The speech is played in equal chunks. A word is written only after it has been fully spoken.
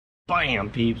Bam,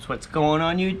 peeps. What's going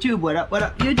on, YouTube? What up,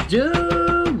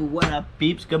 YouTube? What up,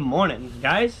 peeps? Good morning,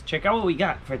 guys. Check out what we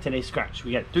got for today's scratch.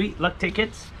 We got 3 luck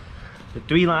tickets, the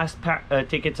 3 last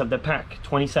tickets of the pack,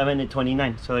 27 and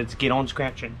 29. So let's get on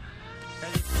scratching.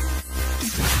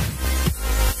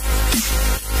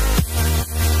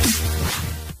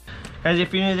 Guys,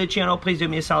 if you're new to the channel, please do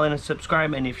me a solid and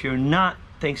subscribe. And if you're not,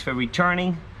 thanks for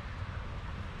returning.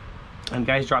 And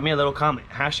guys, drop me a little comment.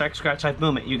 Hashtag Scratch Life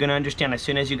Movement. You're going to understand as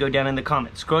soon as you go down in the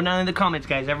comments. Scroll down in the comments,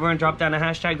 guys. Everyone drop down a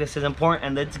hashtag. This is important.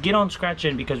 And let's get on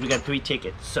scratching because we got 3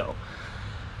 tickets. So,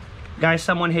 guys,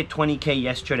 someone hit 20K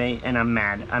yesterday and I'm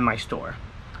mad at my store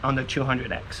on the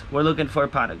 200X. We're looking for a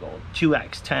pot of gold.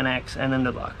 2X, 10X, and then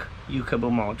the luck. You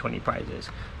kaboom all 20 prizes.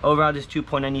 Overall, this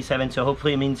 2.97. So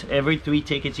hopefully it means every 3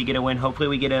 tickets you get a win. Hopefully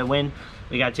we get a win.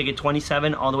 We got ticket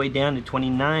 27 all the way down to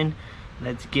 29.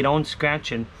 Let's get on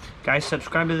scratching. Guys,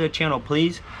 subscribe to the channel,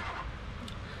 please.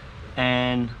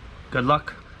 And good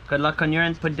luck. Good luck on your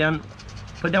end. Put down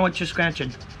what you're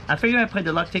scratching. I figured I played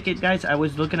the luck ticket, guys. I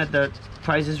was looking at the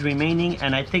prizes remaining,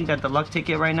 and I think that the luck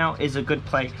ticket right now is a good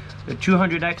play. The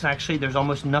 200X, actually, there's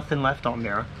almost nothing left on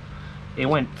there. It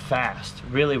went fast.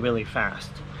 Really, really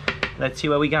fast. Let's see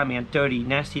what we got, man. 30,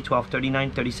 nasty, 12,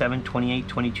 39, 37, 28,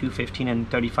 22, 15,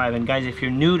 and 35. And guys, if you're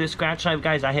new to Scratch Life,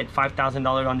 guys, I hit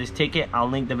 $5,000 on this ticket. I'll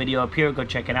link the video up here. Go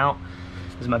check it out.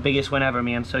 This is my biggest win ever,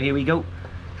 man. So here we go.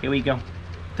 Here we go.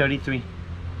 33.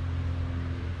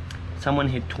 Someone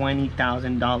hit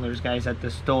 $20,000, guys, at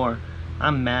the store.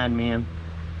 I'm mad, man.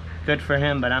 Good for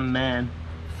him, but I'm mad.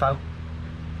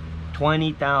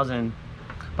 20,000.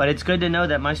 But it's good to know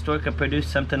that my store could produce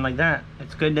something like that.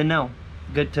 It's good to know.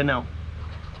 Good to know.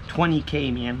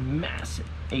 20K, man. Massive.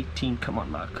 18. Come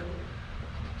on, luck.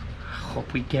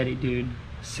 Hope we get it, dude.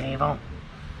 Save on.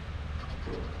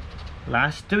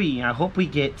 Last 3. I hope we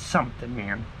get something,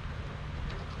 man.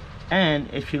 And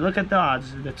if you look at the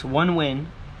odds, that's 1 win.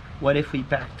 What if we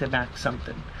back-to-back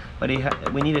something? But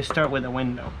we need to start with a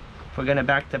win, though. If we're going to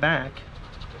back-to-back,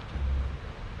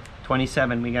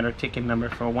 27. We got our ticket number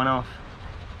for a 1-off.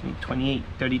 28.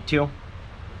 32.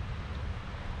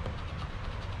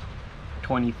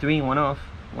 23, 1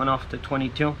 off to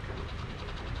 22.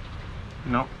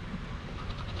 No.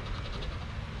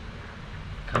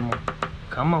 Come on.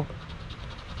 Come on.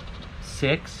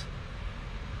 6.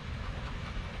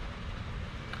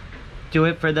 Do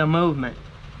it for the movement.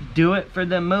 Do it for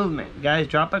the movement. Guys,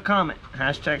 drop a comment.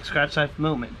 Hashtag Scratch Life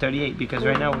Movement. 38, because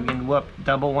right now we're getting whooped.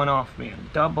 Double 1 off, man.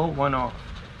 Double 1 off.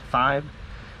 5.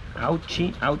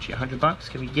 Ouchie. Ouchie. $100.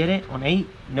 Can we get it on 8?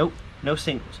 Nope. No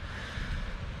singles.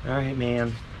 Alright,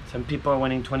 man. Some people are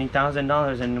winning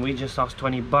 $20,000 and we just lost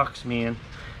 20 bucks, man.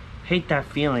 Hate that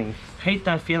feeling. Hate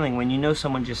that feeling when you know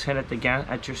someone just hit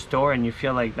at your store and you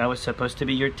feel like that was supposed to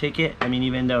be your ticket. I mean,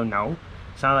 even though, no.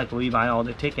 It's not like we buy all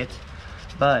the tickets.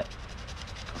 But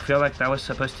I feel like that was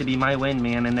supposed to be my win,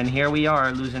 man. And then here we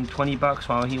are losing 20 bucks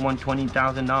while he won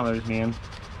 $20,000, man.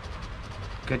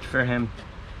 Good for him.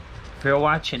 If you're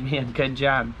watching, man, good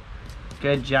job.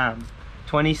 Good job.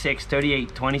 26,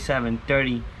 38, 27,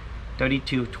 30,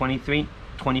 32, 23,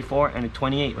 24, and a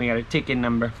 28. We got a ticket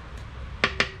number.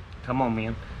 Come on,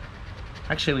 man.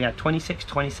 Actually, we got 26,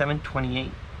 27,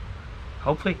 28.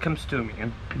 Hopefully it comes through,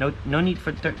 man. No need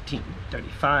for 13.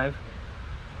 35.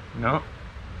 No.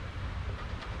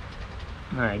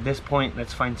 Alright, at this point,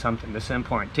 let's find something. This is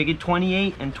important. Ticket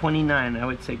 28 and 29, I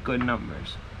would say good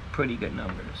numbers. Pretty good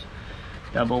numbers.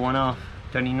 Double 1 off.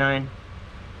 39.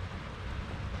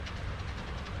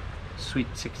 Sweet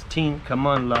 16. Come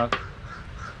on, luck.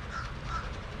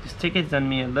 This ticket's done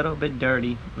me a little bit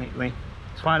dirty lately.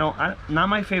 That's why not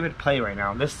my favorite play right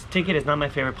now. This ticket is not my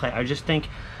favorite play. I just think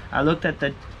I looked at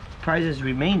the prizes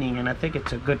remaining and I think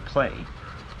it's a good play.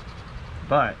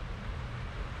 But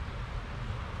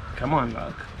come on,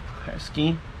 luck.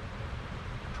 Pesky.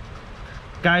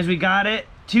 Guys, we got it.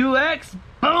 2X.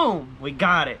 Boom. We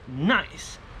got it.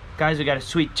 Nice. Guys, we got a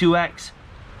sweet 2X.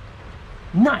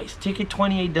 Nice. Ticket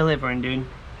 28 delivering, dude.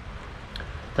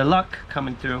 The luck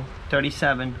coming through.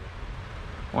 37.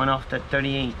 1 off to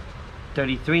 38.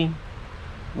 33.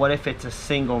 What if it's a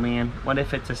single, man? What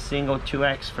if it's a single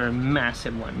 2X for a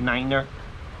massive one? 9er.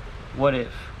 What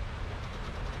if?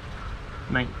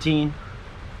 19.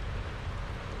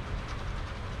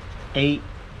 8.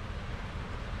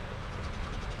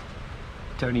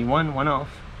 31. 1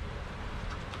 off.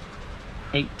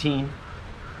 18.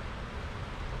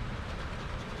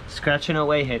 Scratching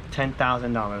away hit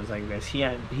 $10,000 like this. He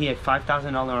had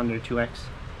 $5,000 under 2X.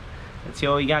 Let's see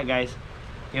what we got, guys.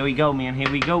 Here we go, man.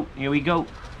 Here we go. Here we go.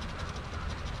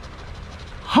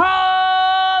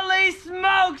 Holy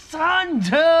smokes,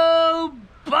 Hondo!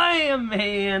 Bam,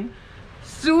 man.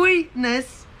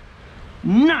 Sweetness.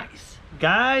 Nice.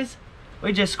 Guys,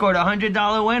 we just scored a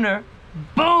 $100 winner.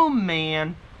 Boom,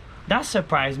 man. That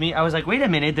surprised me. I was like, wait a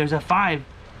minute, there's a 5.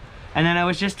 And then I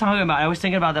was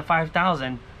thinking about the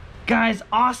 5,000. Guys,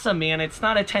 awesome, man. It's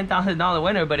not a $10,000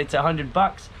 winner, but it's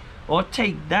 $100. We'll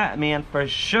take that, man, for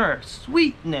sure.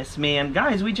 Sweetness, man.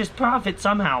 Guys, we just profit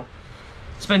somehow.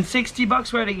 Spend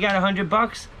 $60, we already got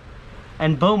 $100.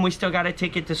 And boom, we still got a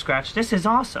ticket to scratch. This is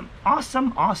awesome.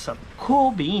 Awesome, awesome.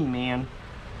 Cool bean, man.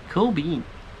 Cool bean.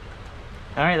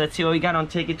 All right, let's see what we got on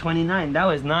ticket 29. That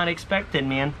was not expected,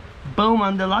 man. Boom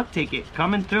on the luck ticket.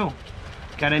 Coming through.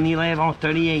 Got an 11,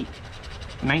 38,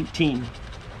 19,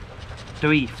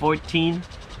 3, 14,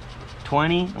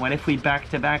 20. What if we back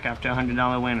to back after a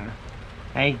 $100 winner?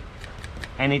 Hey,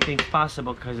 anything's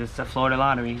possible because it's the Florida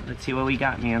lottery. Let's see what we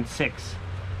got, man. 6.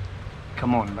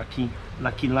 Come on, lucky.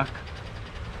 Lucky luck.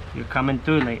 You're coming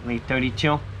through lately.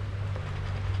 32.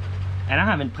 And I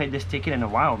haven't played this ticket in a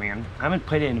while, man. I haven't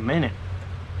played it in a minute.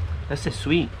 This is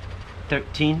sweet.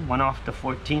 13. 1 off to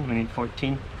 14. We need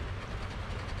 14.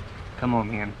 Come on,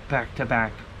 man. Back to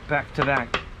back. Back to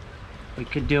back. We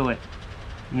could do it.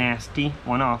 Nasty.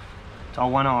 1 off. It's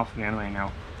all 1 off, man, right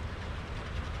now.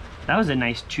 That was a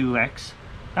nice 2x.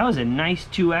 That was a nice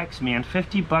 2x, man.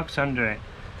 $50 under it.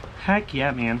 Heck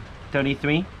yeah, man.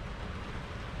 33.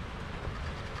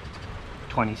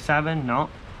 27. No.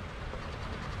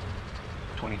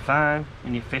 25.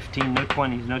 We need 15. No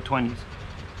 20s. No 20s.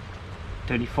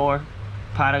 34.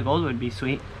 Pot of gold would be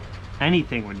sweet.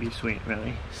 Anything would be sweet,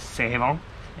 really. Save on.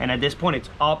 And at this point, it's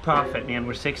all profit, man.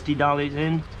 We're $60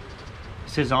 in.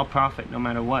 This is all profit, no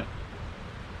matter what.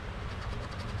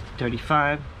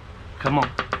 35. Come on.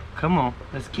 Come on.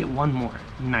 Let's get one more.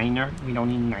 9er. We don't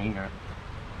need 9er.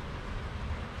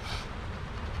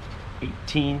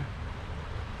 18.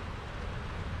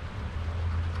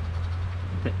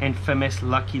 The infamous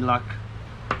Lucky Luck.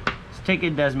 This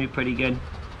ticket does me pretty good.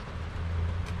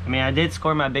 I mean, I did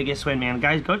score my biggest win, man.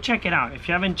 Guys, go check it out. If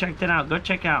you haven't checked it out, go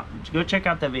check out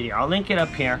the video. I'll link it up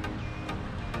here.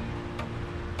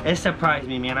 It surprised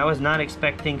me, man. I was not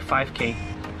expecting 5K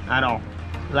at all.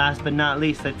 Last but not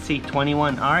least, let's see,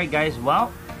 21. All right, guys.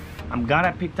 Well, I'm glad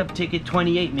I picked up ticket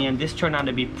 28, man. This turned out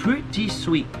to be pretty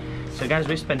sweet. So, guys,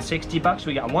 we spent $60.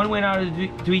 We got 1 win out of the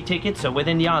 3 tickets, so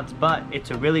within the odds, but it's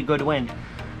a really good win.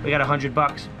 We got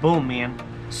 $100. Boom, man.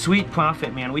 Sweet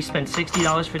profit, man. We spent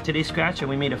 $60 for today's scratch and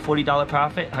we made a $40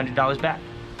 profit, $100 back.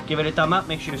 Give it a thumb up.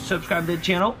 Make sure to subscribe to the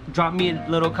channel. Drop me a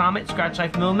little comment, Scratch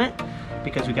Life Movement,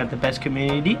 because we got the best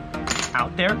community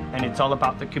out there and it's all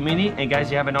about the community. And guys,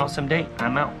 you have an awesome day.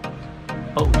 I'm out.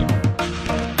 Boom.